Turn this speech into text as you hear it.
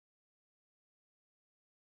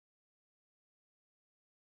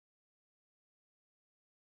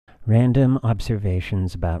Random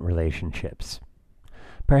observations about relationships.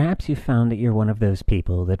 Perhaps you've found that you're one of those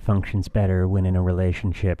people that functions better when in a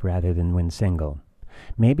relationship rather than when single.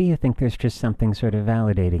 Maybe you think there's just something sort of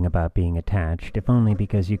validating about being attached, if only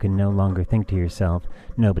because you can no longer think to yourself,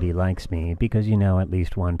 nobody likes me, because you know at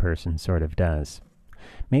least one person sort of does.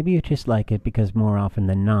 Maybe you just like it because more often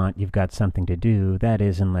than not you've got something to do, that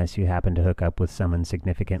is, unless you happen to hook up with someone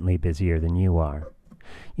significantly busier than you are.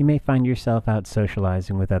 You may find yourself out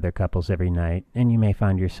socializing with other couples every night, and you may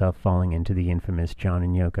find yourself falling into the infamous John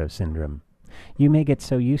and Yoko syndrome. You may get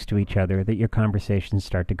so used to each other that your conversations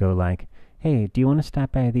start to go like, "Hey, do you want to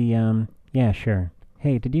stop by the, yeah, sure.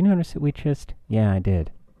 Hey, did you notice that we just, yeah, I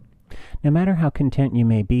did." No matter how content you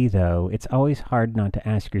may be, though, it's always hard not to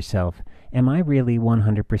ask yourself, am I really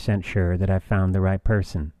 100% sure that I've found the right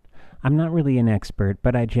person? I'm not really an expert,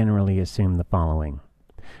 but I generally assume the following.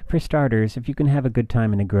 For starters, if you can have a good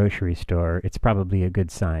time in a grocery store, it's probably a good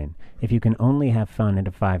sign. If you can only have fun at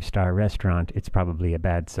a 5-star restaurant, it's probably a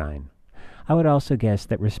bad sign. I would also guess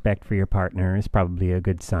that respect for your partner is probably a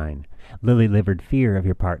good sign. Lily-livered fear of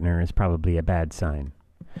your partner is probably a bad sign.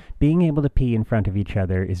 Being able to pee in front of each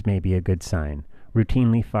other is maybe a good sign.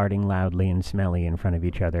 Routinely farting loudly and smelly in front of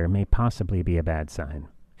each other may possibly be a bad sign.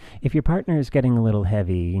 If your partner is getting a little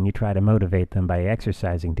heavy and you try to motivate them by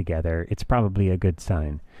exercising together, it's probably a good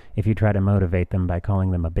sign. If you try to motivate them by calling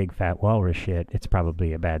them a big fat walrus shit, it's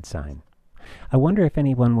probably a bad sign. I wonder if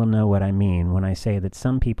anyone will know what I mean when I say that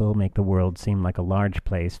some people make the world seem like a large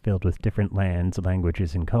place filled with different lands,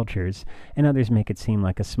 languages, and cultures, and others make it seem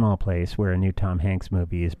like a small place where a new Tom Hanks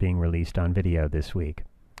movie is being released on video this week.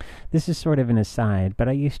 This is sort of an aside, but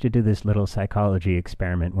I used to do this little psychology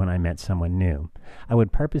experiment when I met someone new. I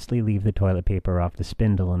would purposely leave the toilet paper off the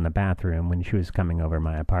spindle in the bathroom when she was coming over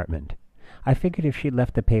my apartment. I figured if she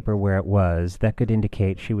left the paper where it was, that could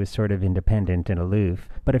indicate she was sort of independent and aloof,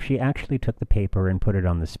 but if she actually took the paper and put it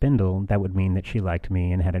on the spindle, that would mean that she liked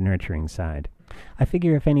me and had a nurturing side. I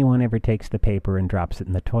figure if anyone ever takes the paper and drops it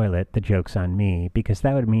in the toilet, the joke's on me, because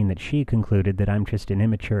that would mean that she concluded that I'm just an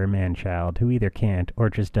immature man-child who either can't or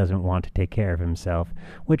just doesn't want to take care of himself,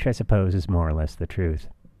 which I suppose is more or less the truth.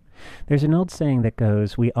 There's an old saying that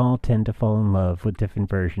goes, we all tend to fall in love with different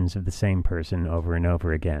versions of the same person over and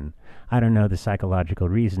over again. I don't know the psychological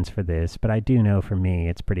reasons for this, but I do know for me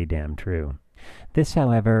it's pretty damn true. This,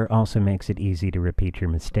 however, also makes it easy to repeat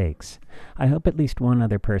your mistakes. I hope at least one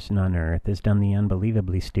other person on Earth has done the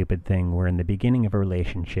unbelievably stupid thing where in the beginning of a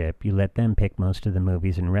relationship you let them pick most of the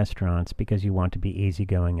movies and restaurants because you want to be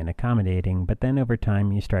easygoing and accommodating, but then over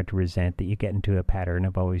time you start to resent that you get into a pattern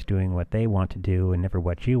of always doing what they want to do and never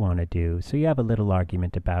what you want to do, so you have a little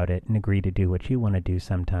argument about it and agree to do what you want to do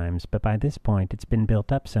sometimes, but by this point it's been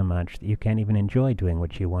built up so much that you can't even enjoy doing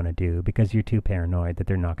what you want to do because you're too paranoid that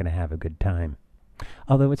they're not going to have a good time.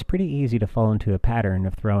 Although it's pretty easy to fall into a pattern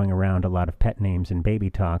of throwing around a lot of pet names and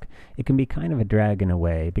baby talk, it can be kind of a drag in a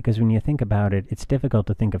way, because when you think about it, it's difficult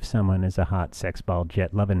to think of someone as a hot sex-ball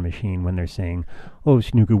jet lovin' machine when they're saying, "Oh,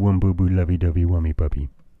 snooker wum boo boo lovey-dovey wummy puppy."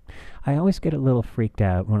 I always get a little freaked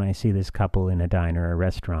out when I see this couple in a diner or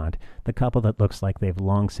restaurant, the couple that looks like they've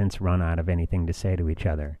long since run out of anything to say to each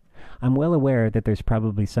other. I'm well aware that there's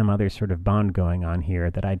probably some other sort of bond going on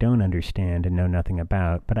here that I don't understand and know nothing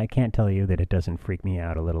about, but I can't tell you that it doesn't freak me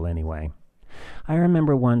out a little anyway. I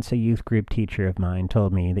remember once a youth group teacher of mine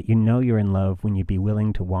told me that you know you're in love when you'd be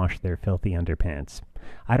willing to wash their filthy underpants.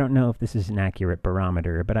 I don't know if this is an accurate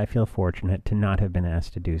barometer, but I feel fortunate to not have been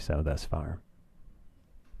asked to do so thus far.